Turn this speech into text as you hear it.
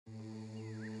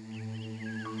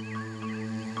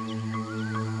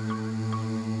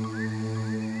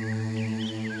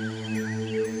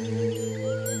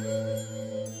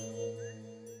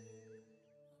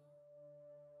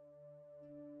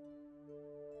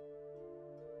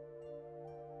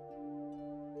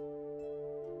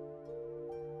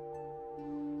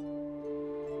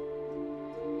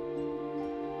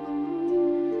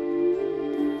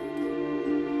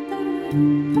Just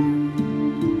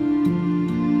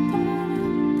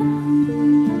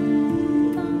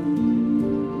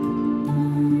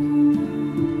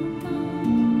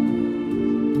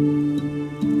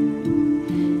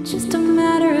a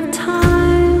matter of time.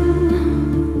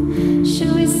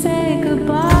 Should we say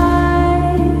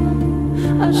goodbye,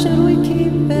 or should we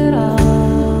keep it all?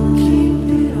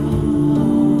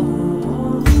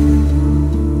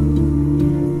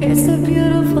 It's a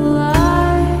beautiful lie.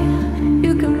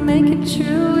 You can make it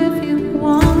true if you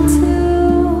want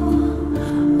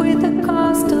to, with the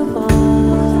cost of all.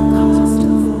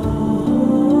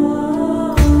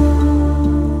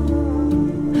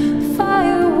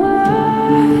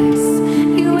 Fireworks,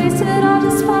 you wasted all,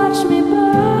 just watch me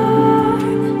burn,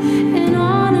 and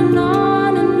on and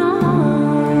on and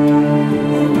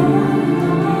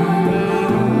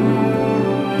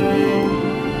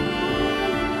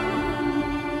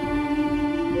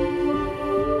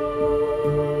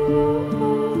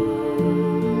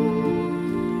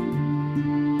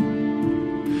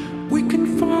We can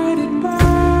fight it back,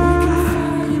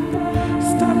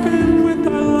 stop it with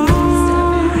our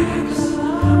lives,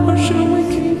 or shall we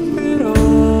keep it all?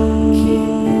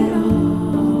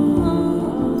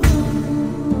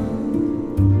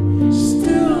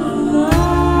 Still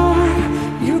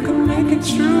alive, you can make it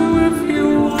true if you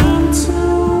want to,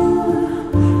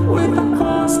 with the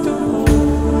cost of all.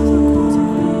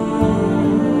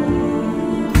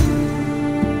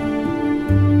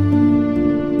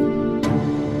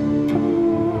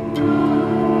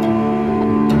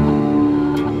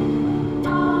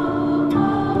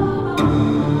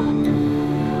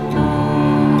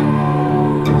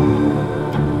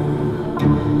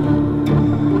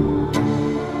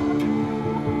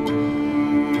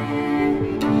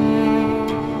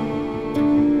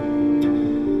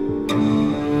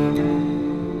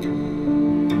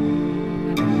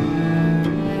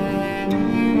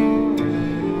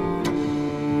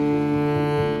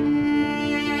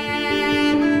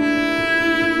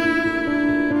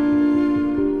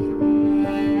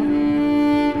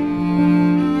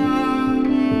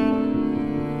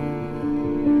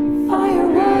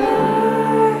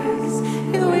 Fireworks,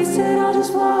 you wasted all,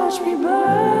 just watch me burn.